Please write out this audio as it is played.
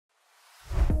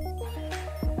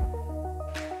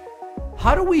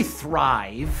How do we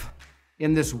thrive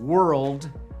in this world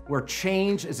where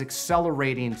change is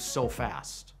accelerating so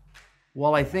fast?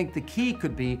 Well, I think the key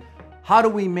could be, how do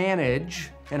we manage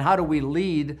and how do we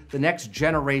lead the next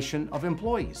generation of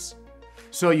employees?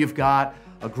 So you've got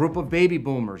a group of baby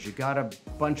boomers, you've got a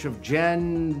bunch of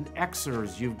Gen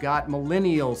Xers, you've got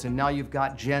millennials, and now you've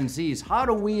got Gen Zs. How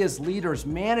do we as leaders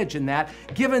manage in that,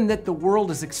 given that the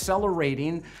world is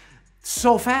accelerating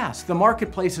so fast? The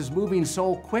marketplace is moving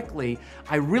so quickly.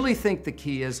 I really think the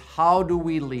key is, how do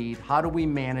we lead? How do we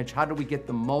manage? How do we get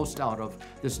the most out of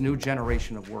this new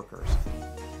generation of workers?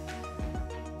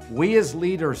 We as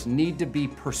leaders need to be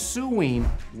pursuing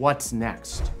what's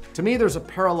next. To me, there's a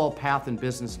parallel path in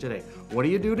business today. What do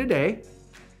you do today?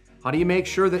 How do you make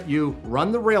sure that you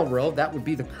run the railroad? That would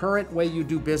be the current way you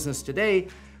do business today.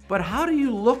 But how do you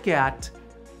look at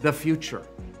the future?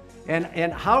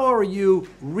 And how are you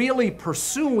really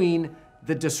pursuing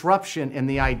the disruption and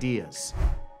the ideas?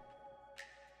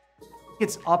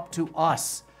 It's up to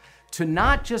us to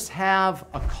not just have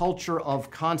a culture of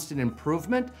constant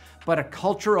improvement, but a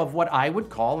culture of what I would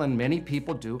call, and many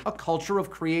people do, a culture of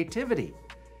creativity.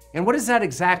 And what does that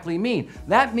exactly mean?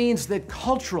 That means that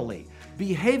culturally,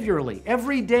 behaviorally,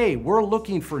 every day we're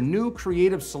looking for new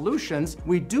creative solutions.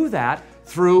 We do that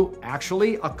through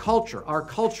actually a culture. Our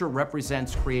culture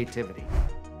represents creativity.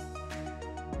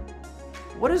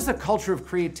 What does the culture of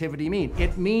creativity mean?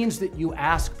 It means that you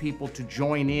ask people to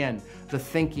join in the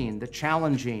thinking, the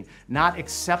challenging, not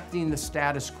accepting the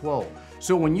status quo.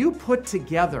 So when you put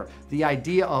together the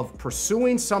idea of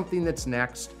pursuing something that's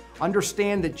next,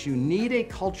 understand that you need a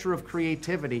culture of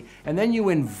creativity, and then you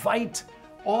invite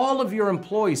all of your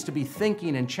employees to be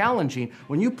thinking and challenging.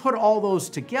 When you put all those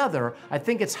together, I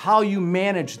think it's how you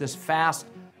manage this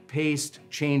fast-paced,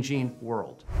 changing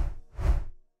world.